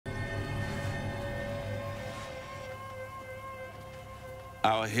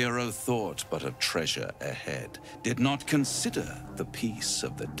Our hero thought but of treasure ahead, did not consider the peace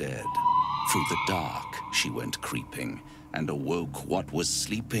of the dead. Through the dark she went creeping, and awoke what was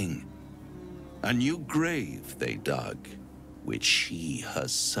sleeping. A new grave they dug, which she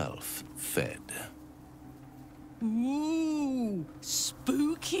herself fed. Ooh,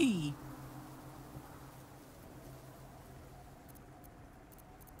 spooky.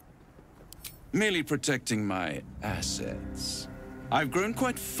 Merely protecting my assets. I've grown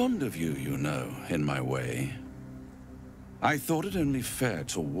quite fond of you, you know, in my way. I thought it only fair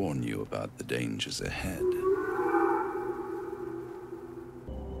to warn you about the dangers ahead.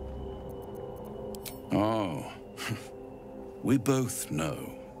 Oh, we both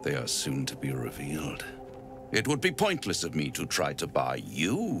know they are soon to be revealed. It would be pointless of me to try to bar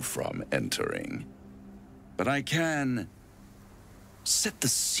you from entering. But I can set the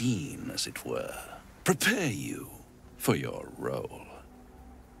scene, as it were. Prepare you for your role.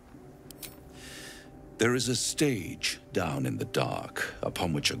 There is a stage down in the dark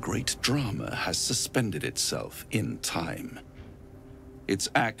upon which a great drama has suspended itself in time. Its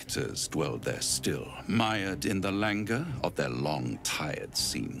actors dwell there still, mired in the languor of their long, tired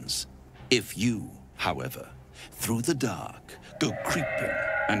scenes. If you, however, through the dark, go creeping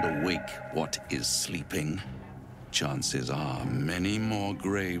and awake what is sleeping, chances are many more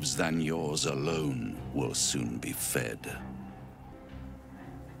graves than yours alone will soon be fed.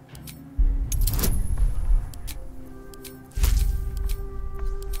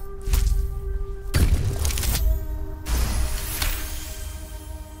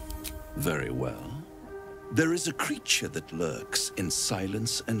 Very well. There is a creature that lurks in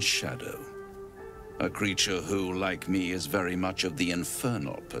silence and shadow. A creature who, like me, is very much of the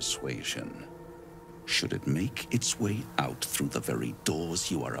infernal persuasion. Should it make its way out through the very doors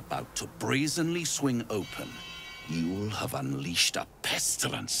you are about to brazenly swing open, you'll have unleashed a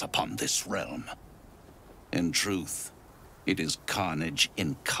pestilence upon this realm. In truth, it is carnage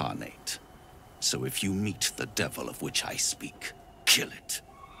incarnate. So if you meet the devil of which I speak, kill it.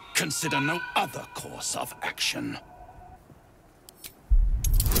 Consider no other course of action.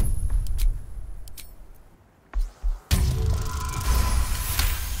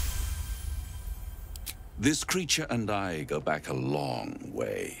 This creature and I go back a long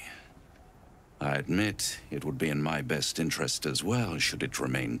way. I admit it would be in my best interest as well should it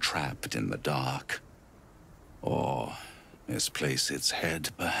remain trapped in the dark. Or misplace its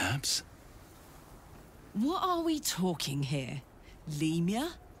head, perhaps? What are we talking here? Lemur?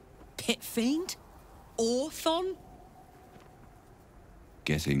 Pit fiend? Orthon?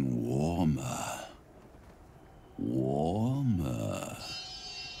 Getting warmer. Warmer.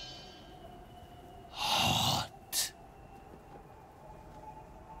 Hot.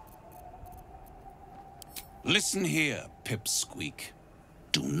 Listen here, Pipsqueak.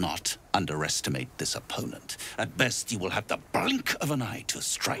 Do not underestimate this opponent. At best, you will have the blink of an eye to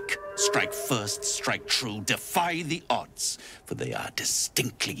strike. Strike first, strike true, defy the odds, for they are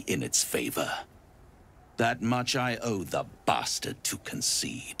distinctly in its favor. That much I owe the bastard to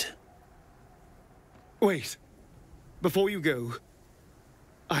concede. Wait. Before you go,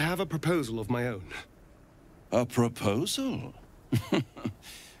 I have a proposal of my own. A proposal?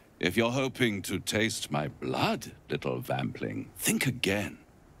 If you're hoping to taste my blood, little vampling, think again.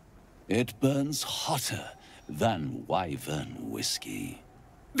 It burns hotter than wyvern whiskey.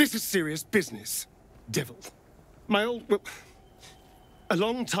 This is serious business, devil. Well, a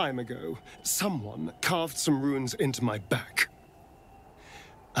long time ago, someone carved some runes into my back.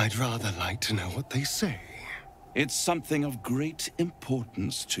 I'd rather like to know what they say. It's something of great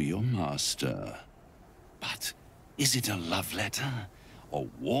importance to your master. But is it a love letter, a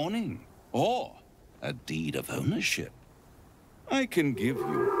warning, or a deed of ownership? I can give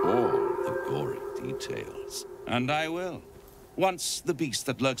you all the gory details, and I will, once the beast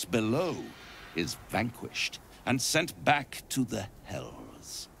that lurks below is vanquished and sent back to the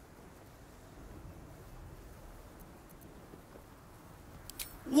hells.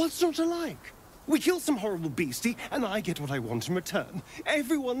 What's not to like? We kill some horrible beastie, and I get what I want in return.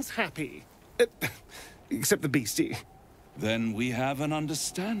 Everyone's happy. Except the beastie. Then we have an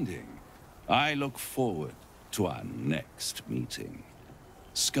understanding. I look forward to our next meeting.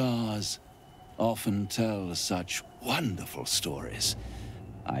 Scars often tell such wonderful stories.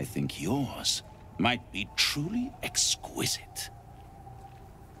 I think yours might be truly exquisite.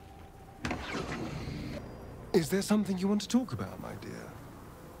 Is there something you want to talk about, my dear?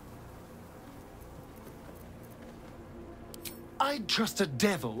 I'd trust a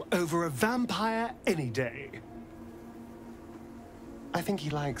devil over a vampire any day. I think he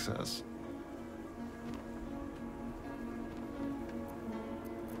likes us.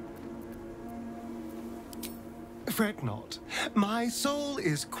 Fret not. My soul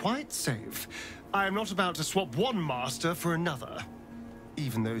is quite safe. I am not about to swap one master for another.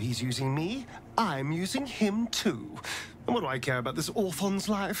 Even though he's using me, I'm using him too. And what do I care about this Orphon's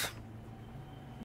life?